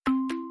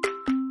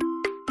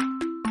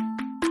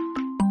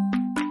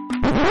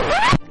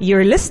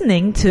You're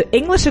listening to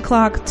English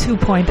O'Clock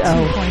 2.0.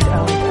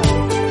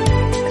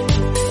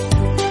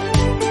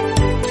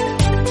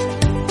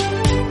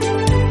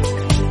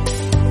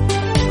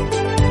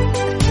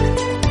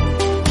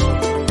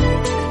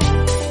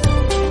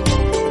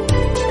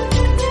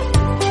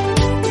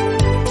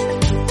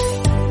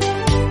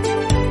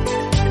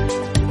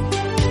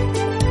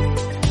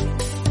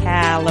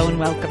 Hello and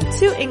welcome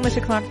to English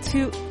O'Clock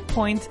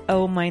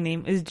 2.0. My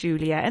name is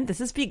Julia and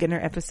this is beginner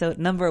episode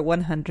number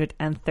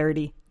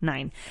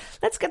 139.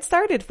 Let's get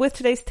started with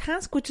today's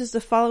task, which is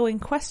the following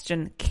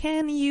question.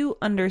 Can you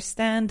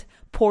understand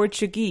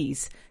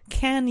Portuguese?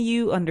 Can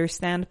you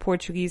understand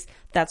Portuguese?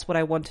 That's what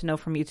I want to know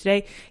from you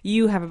today.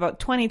 You have about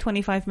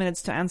 20-25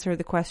 minutes to answer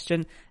the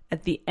question.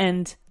 At the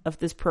end of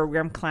this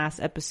program class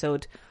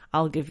episode,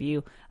 I'll give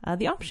you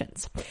the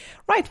options.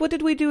 Right, what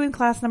did we do in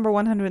class number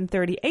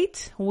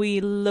 138? We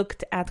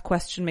looked at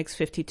question mix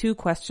 52,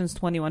 questions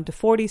 21 to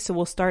 40, so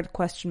we'll start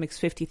question mix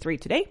 53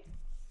 today.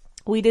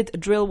 We did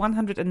drill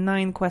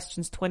 109,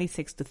 questions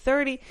 26 to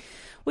 30.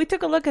 We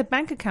took a look at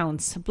bank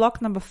accounts,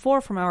 block number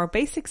 4 from our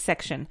basics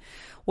section.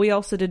 We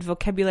also did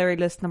vocabulary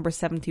list number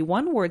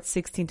 71, words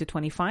 16 to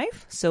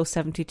 25. So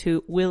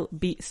 72 will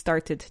be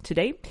started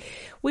today.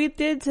 We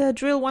did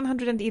drill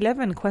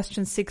 111,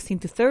 questions 16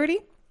 to 30.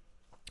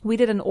 We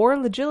did an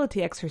oral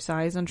agility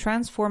exercise on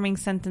transforming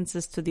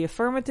sentences to the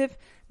affirmative,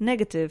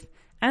 negative,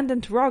 and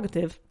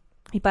interrogative.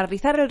 Y para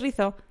rizar el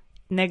rizo,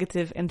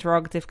 negative,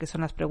 interrogative, que son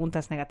las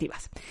preguntas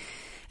negativas.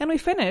 And we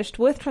finished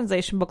with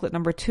translation booklet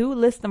number 2,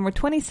 list number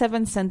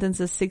 27,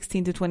 sentences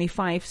 16 to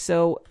 25.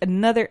 So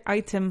another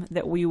item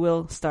that we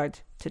will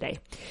start today.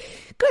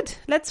 Good.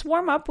 Let's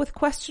warm up with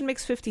question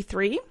mix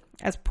 53,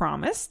 as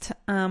promised.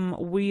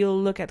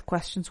 We'll look at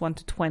questions 1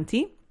 to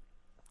 20.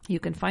 You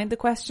can find the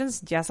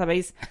questions, ya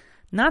sabéis,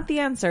 not the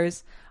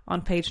answers,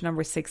 on page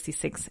number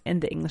 66 in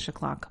the English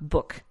O'Clock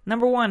book.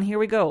 Number 1, here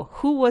we go.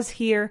 Who was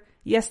here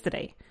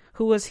yesterday?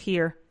 Who was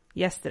here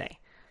yesterday?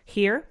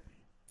 Here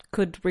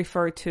could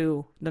refer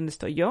to donde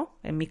estoy yo,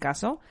 en mi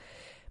caso.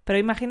 Pero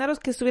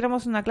imaginaros que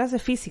estuviéramos en una clase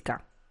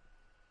física.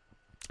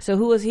 So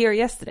who was here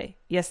yesterday?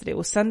 Yesterday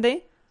was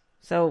Sunday,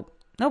 so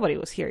nobody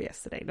was here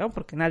yesterday, ¿no?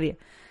 Porque nadie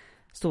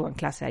estuvo en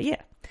clase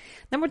ayer.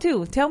 Number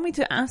 2, tell me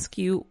to ask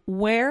you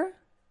where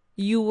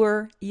you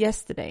were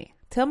yesterday.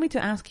 Tell me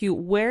to ask you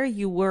where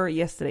you were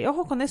yesterday.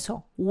 Ojo con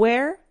eso.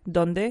 Where,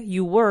 donde,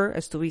 you were,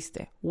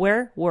 estuviste.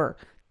 Where, were.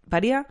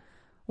 Varía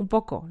un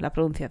poco la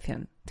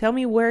pronunciación. Tell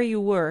me where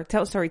you were.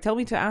 Tell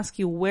me to ask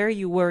you where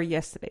you were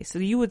yesterday. So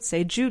you would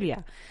say,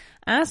 Julia,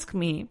 ask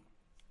me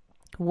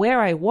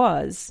where I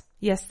was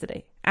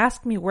yesterday.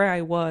 Ask me where I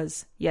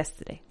was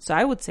yesterday. So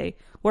I would say,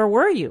 where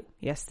were you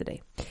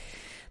yesterday?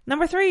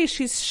 Number 3,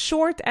 she's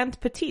short and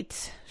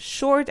petite.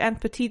 Short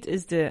and petite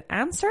is the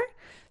answer.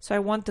 So I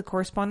want the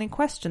corresponding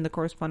question. The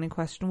corresponding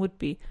question would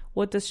be,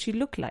 what does she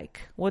look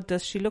like? What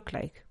does she look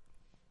like?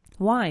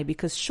 Why?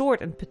 Because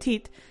short and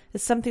petite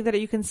is something that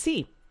you can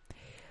see.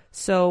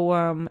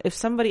 So if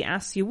somebody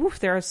asks you, woof,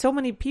 there are so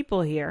many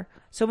people here,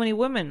 so many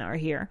women are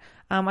here,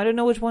 I don't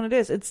know which one it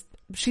is.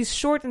 She's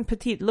short and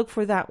petite. Look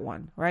for that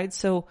one, right?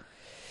 So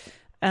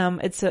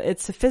it's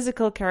a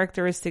physical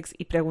characteristics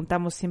y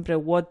preguntamos siempre,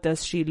 what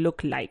does she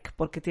look like?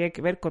 Porque tiene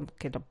que ver con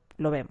que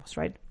lo vemos,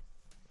 right?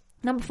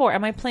 Number 4,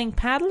 am I playing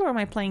paddle or am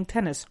I playing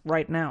tennis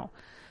right now?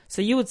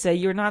 So you would say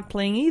you're not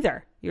playing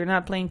either. You're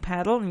not playing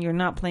paddle and you're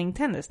not playing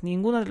tennis.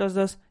 Ninguno de los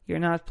dos, you're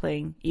not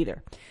playing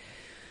either.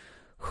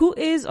 Who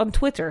is on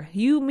Twitter?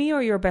 You, me,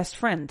 or your best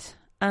friend?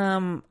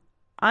 I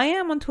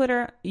am on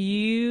Twitter.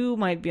 You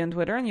might be on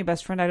Twitter and your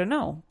best friend, I don't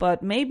know.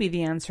 But maybe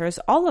the answer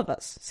is all of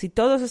us. Si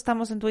todos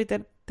estamos en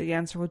Twitter, the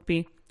answer would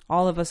be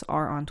all of us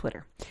are on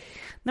Twitter.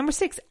 Number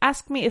 6,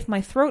 ask me if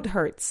my throat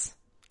hurts.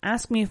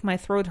 Ask me if my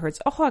throat hurts.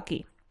 Ojo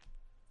aquí.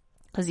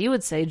 Because you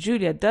would say,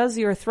 Julia, does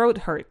your throat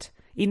hurt?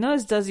 Y no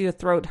es does your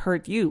throat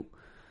hurt you.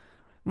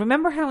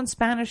 Remember how in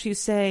Spanish you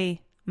say,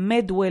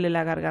 me duele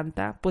la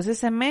garganta? Pues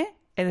ese me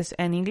es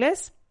en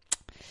inglés.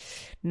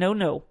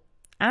 No.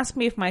 Ask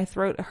me if my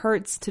throat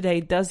hurts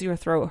today. Does your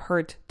throat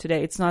hurt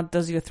today? It's not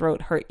does your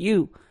throat hurt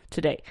you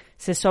today.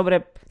 Se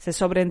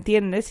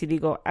sobreentiende si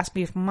digo, ask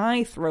me if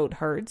my throat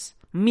hurts,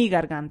 mi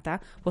garganta.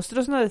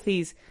 Vosotros no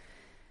decís,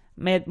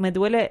 me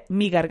duele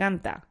mi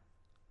garganta.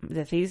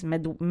 Decís, me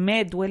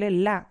duele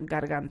la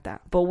garganta.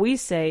 But we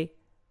say,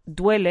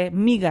 duele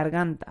mi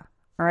garganta.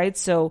 Alright,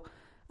 so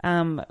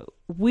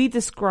we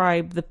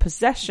describe the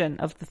possession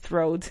of the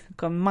throat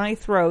con my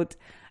throat,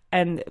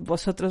 and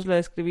vosotros lo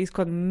describís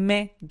con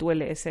me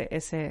duele,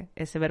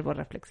 ese verbo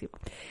reflexivo.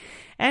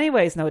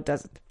 Anyways, no, it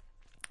doesn't.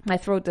 My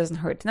throat doesn't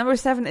hurt. Number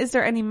 7, is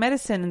there any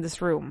medicine in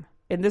this room?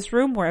 In this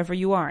room, wherever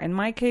you are. In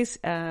my case,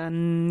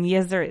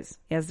 yes, there is.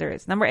 Yes, there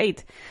is. Number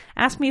 8,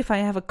 ask me if I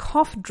have a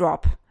cough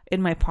drop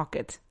in my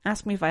pocket.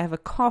 Ask me if I have a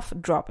cough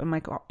drop in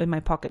my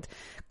pocket.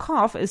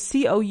 Cough is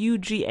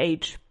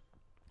C-O-U-G-H,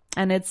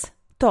 and it's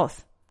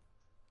tos,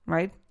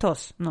 right?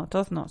 Tos.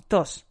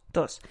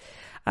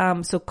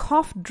 So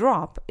cough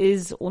drop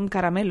is un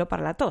caramelo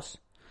para la tos.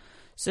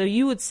 So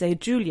you would say,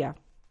 Julia,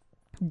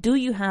 do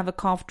you have a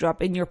cough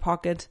drop in your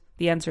pocket?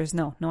 The answer is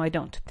no. No, I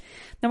don't.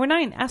 Number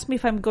 9, ask me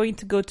if I'm going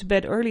to go to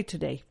bed early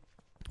today.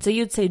 So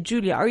you'd say,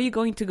 Julia, are you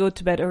going to go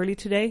to bed early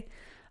today?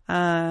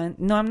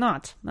 No, I'm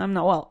not.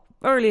 Well,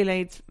 early,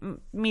 late,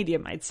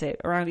 medium, I'd say,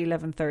 around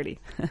 11:30.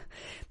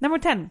 Number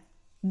 10,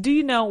 do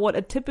you know what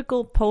a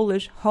typical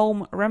Polish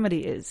home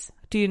remedy is?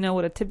 Do you know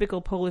what a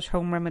typical Polish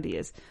home remedy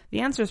is? The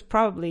answer is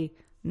probably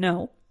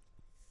no.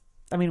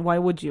 I mean, why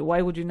would you?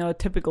 Why would you know a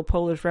typical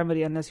Polish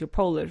remedy unless you're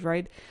Polish,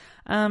 right?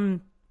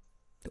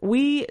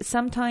 We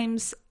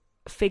sometimes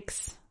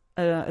fix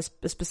a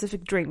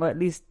specific drink, or at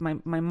least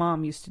my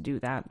mom used to do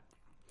that.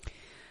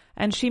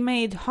 And she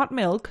made hot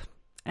milk,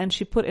 and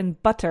she put in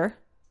butter,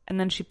 and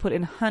then she put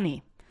in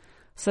honey.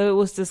 So it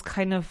was this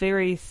kind of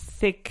very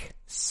thick,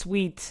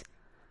 sweet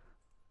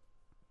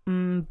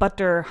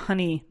butter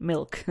honey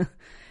milk.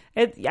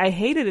 I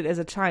hated it as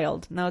a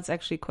child. Now it's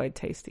actually quite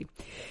tasty.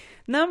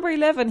 Number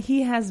 11,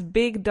 he has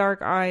big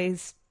dark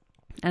eyes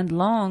and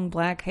long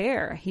black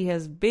hair. He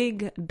has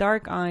big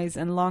dark eyes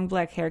and long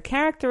black hair.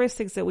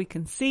 Characteristics that we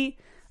can see.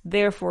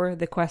 Therefore,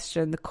 the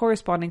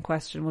corresponding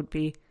question would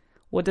be,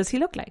 what does he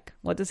look like?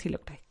 What does he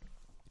look like?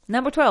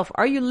 Number 12,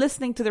 are you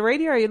listening to the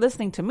radio or are you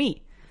listening to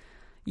me?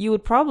 You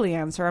would probably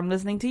answer, I'm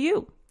listening to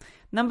you.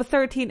 Number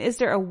 13, is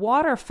there a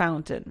water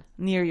fountain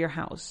near your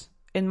house?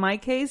 In my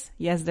case,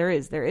 yes, there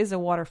is. There is a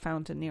water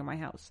fountain near my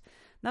house.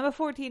 Number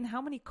 14,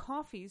 how many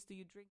coffees do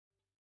you drink?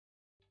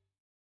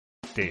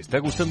 ¿Te está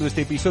gustando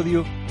este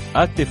episodio?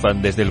 Hazte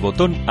fan desde el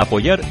botón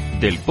Apoyar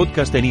del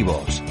podcast de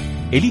Nivos.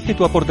 Elige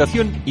tu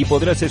aportación y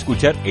podrás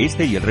escuchar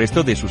este y el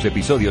resto de sus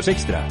episodios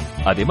extra.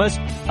 Además,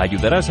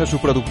 ayudarás a su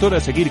productor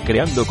a seguir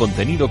creando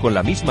contenido con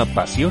la misma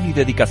pasión y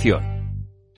dedicación.